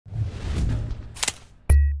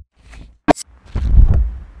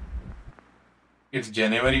It's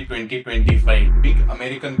January 2025. Big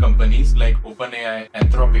American companies like OpenAI,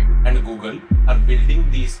 Anthropic, and Google are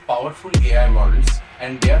building these powerful AI models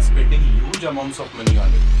and they are spending huge amounts of money on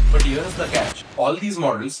it. But here's the catch. All these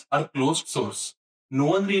models are closed source. No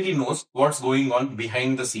one really knows what's going on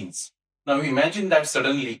behind the scenes. Now imagine that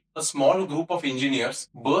suddenly a small group of engineers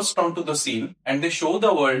burst onto the scene and they show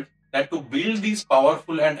the world that to build these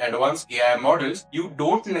powerful and advanced AI models, you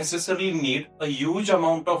don't necessarily need a huge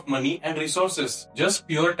amount of money and resources, just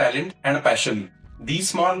pure talent and passion. These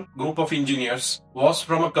small group of engineers was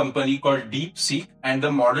from a company called DeepSeek and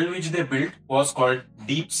the model which they built was called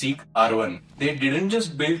DeepSeek R1. They didn't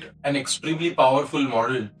just build an extremely powerful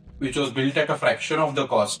model which was built at a fraction of the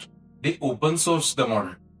cost. They open sourced the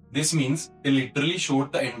model. This means they literally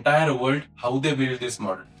showed the entire world how they built this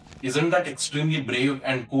model. Isn't that extremely brave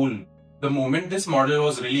and cool? The moment this model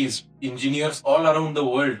was released, engineers all around the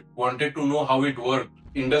world wanted to know how it worked.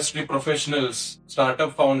 Industry professionals,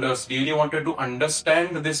 startup founders really wanted to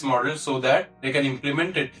understand this model so that they can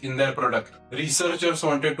implement it in their product. Researchers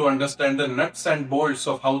wanted to understand the nuts and bolts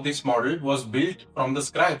of how this model was built from the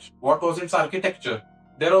scratch. What was its architecture?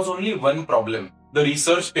 There was only one problem. The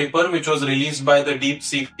research paper which was released by the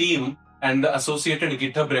DeepSeek team and the associated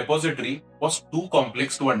GitHub repository was too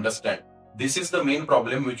complex to understand. This is the main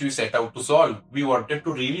problem which we set out to solve. We wanted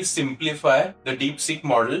to really simplify the DeepSeek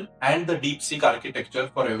model and the DeepSeek architecture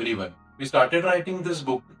for everyone. We started writing this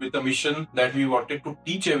book with a mission that we wanted to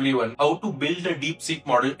teach everyone how to build a DeepSeek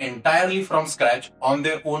model entirely from scratch on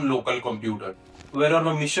their own local computer. We're on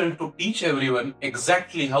a mission to teach everyone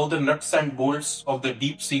exactly how the nuts and bolts of the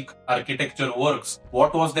DeepSeek architecture works,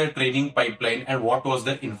 what was their training pipeline and what was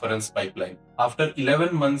their inference pipeline. After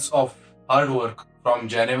 11 months of hard work from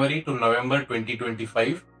January to November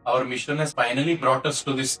 2025, our mission has finally brought us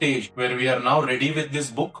to this stage where we are now ready with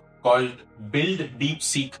this book called Build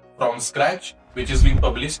DeepSeek from Scratch, which is being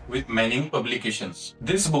published with Manning Publications.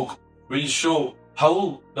 This book will show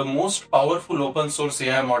how the most powerful open source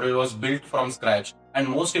AI model was built from scratch and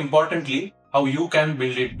most importantly, how you can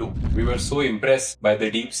build it too. We were so impressed by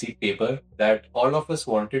the DeepSeek paper that all of us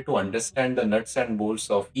wanted to understand the nuts and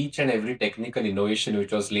bolts of each and every technical innovation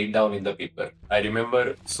which was laid down in the paper. I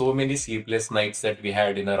remember so many sleepless nights that we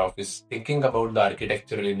had in our office thinking about the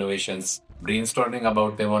architectural innovations, brainstorming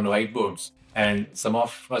about them on whiteboards. And some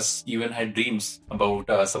of us even had dreams about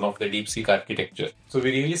some of the DeepSeek architecture. So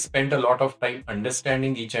we really spent a lot of time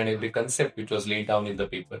understanding each and every concept which was laid down in the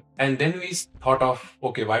paper. And then we thought of,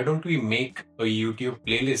 okay, why don't we make a YouTube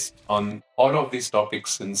playlist on all of these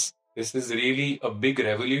topics, since this is really a big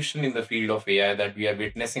revolution in the field of AI that we are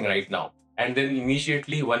witnessing right now. And then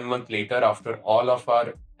immediately 1 month later, after all of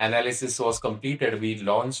our analysis was completed, we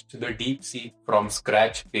launched the DeepSeek from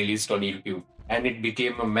Scratch playlist on YouTube. And it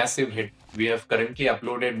became a massive hit. We have currently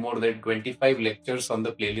uploaded more than 25 lectures on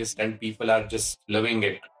the playlist and people are just loving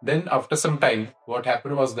it. Then after some time, what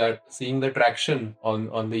happened was that seeing the traction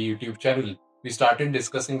on the YouTube channel, we started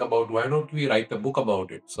discussing about why don't we write a book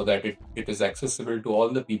about it so that it is accessible to all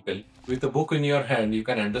the people. With a book in your hand, you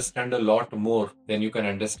can understand a lot more than you can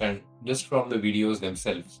understand just from the videos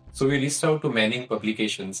themselves. So we reached out to Manning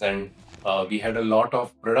Publications and we had a lot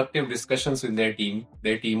of productive discussions with their team.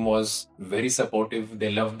 Their team was very supportive.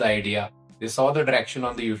 They loved the idea. They saw the traction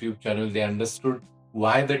on the YouTube channel. They understood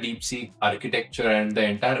why the DeepSeek architecture and the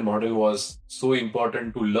entire model was so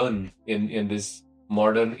important to learn in this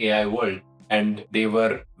modern AI world. And they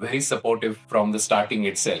were very supportive from the starting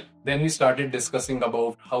itself. Then we started discussing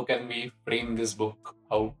about how can we frame this book?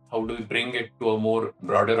 How do we bring it to a more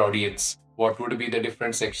broader audience? What would be the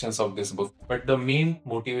different sections of this book? But the main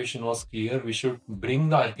motivation was clear. We should bring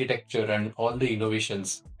the architecture and all the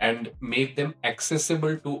innovations and make them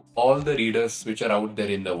accessible to all the readers which are out there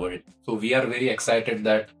in the world. So we are very excited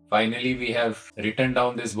that finally we have written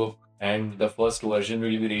down this book and the first version will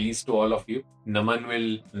be released to all of you. Naman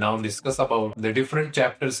will now discuss about the different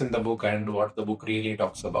chapters in the book and what the book really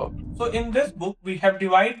talks about. So in this book, we have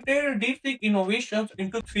divided DeepSeek innovations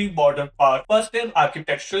into 3 broader parts. First is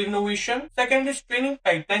architectural innovation. Second is training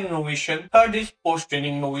pipeline innovation. Third is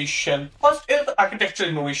post-training innovation. First is architectural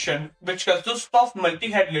innovation, which consists of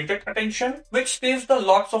multi-head latent attention, which saves the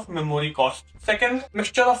lots of memory cost. Second,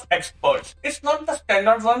 mixture of experts. It's not the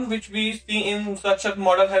standard one which we see in such a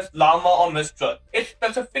model as Llama or Mistral. It's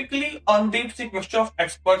specifically on DeepSeek DeepSeek mixture of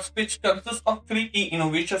experts, which consists of three key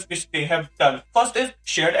innovations which they have done. First is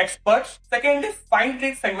shared experts. Second is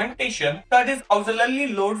fine-grained segmentation. Third is auxiliary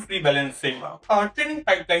load rebalancing. Training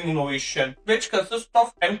pipeline innovation, which consists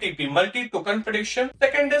of MTP, multi-token prediction.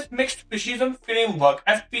 Second is mixed precision framework,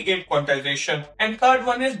 FP8 quantization. And third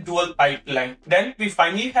one is dual pipeline. Then we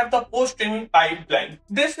finally have the post-training pipeline.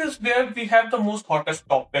 This is where we have the most hottest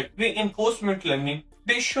topic, reinforcement learning.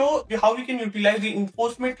 They show how we can utilize the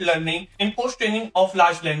reinforcement learning in post-training of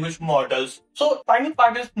large language models. So final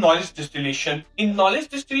part is knowledge distillation. In knowledge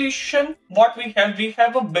distillation, what we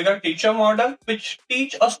have a bigger teacher model which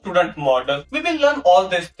teach a student model. We will learn all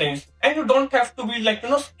these things and you don't have to be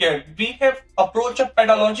scared. We have approach a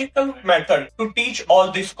pedagogical method to teach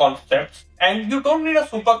all these concepts. And you don't need a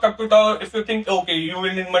supercomputer if you think, okay, you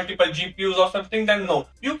will need multiple GPUs or something, then no.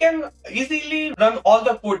 You can easily run all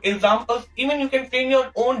the code examples. Even you can train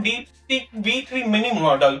your own DeepSeek V3 mini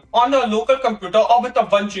model on a local computer or with a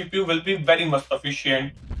one GPU will be very much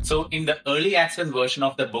sufficient. So in the early access version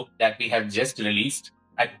of the book that we have just released,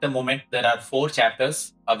 at the moment, there are 4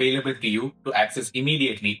 chapters available to you to access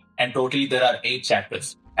immediately. And totally there are 8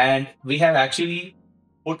 chapters. And we have actually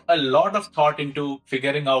put a lot of thought into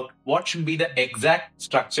figuring out what should be the exact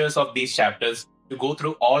structures of these chapters to go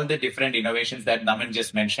through all the different innovations that Naman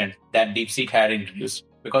just mentioned that DeepSeek had introduced.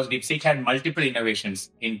 Because DeepSeek had multiple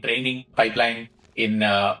innovations in training, pipeline, in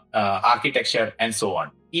architecture, and so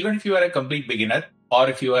on. Even if you are a complete beginner or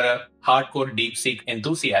if you are a hardcore DeepSeek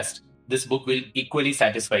enthusiast, this book will equally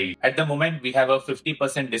satisfy you. At the moment, we have a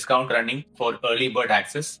 50% discount running for early bird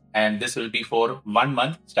access, and this will be for 1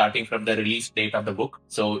 month starting from the release date of the book.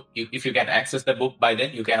 So if you can access the book by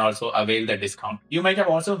then, you can also avail the discount. You might have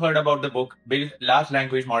also heard about the book Build Large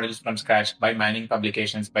Language Models from Scratch by Manning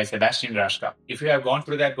Publications by Sebastian Rashka. If you have gone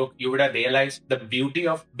through that book, you would have realized the beauty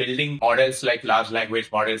of building models like large language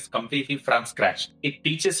models completely from scratch. It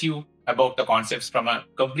teaches you about the concepts from a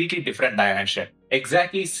completely different dimension.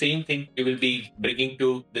 Exactly same thing we will be bringing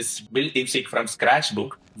to this Build DeepSeek from Scratch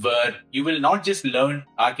book, where you will not just learn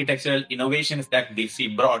architectural innovations that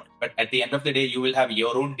DeepSeek brought, but at the end of the day, you will have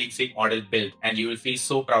your own DeepSeek model built and you will feel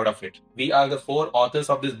so proud of it. We are the 4 authors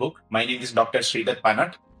of this book. My name is Dr. Sridhar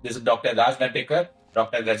Panat. This is Dr. Raj Dandekar,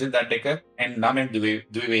 Dr. Rajat Dandekar, and Naman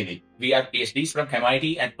Dwivedi. We are PhDs from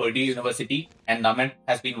MIT and Purdue University, and Naman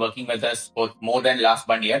has been working with us for more than last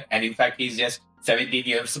 1 year. And in fact, he's just 17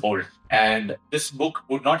 years old. And this book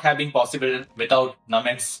would not have been possible without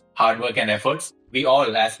Naman's hard work and efforts. We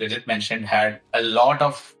all, as Rajat mentioned, had a lot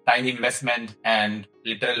of time investment and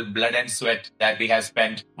literal blood and sweat that we have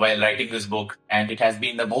spent while writing this book. And it has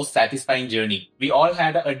been the most satisfying journey. We all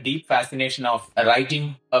had a deep fascination of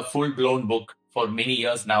writing a full-blown book for many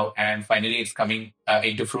years now, and finally it's coming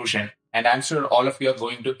into fruition. And I'm sure all of you are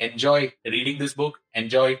going to enjoy reading this book,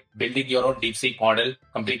 enjoy building your own DeepSeek model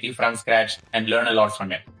completely from scratch, and learn a lot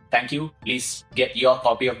from it. Thank you. Please get your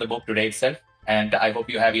copy of the book today itself, and I hope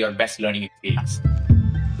you have your best learning experience.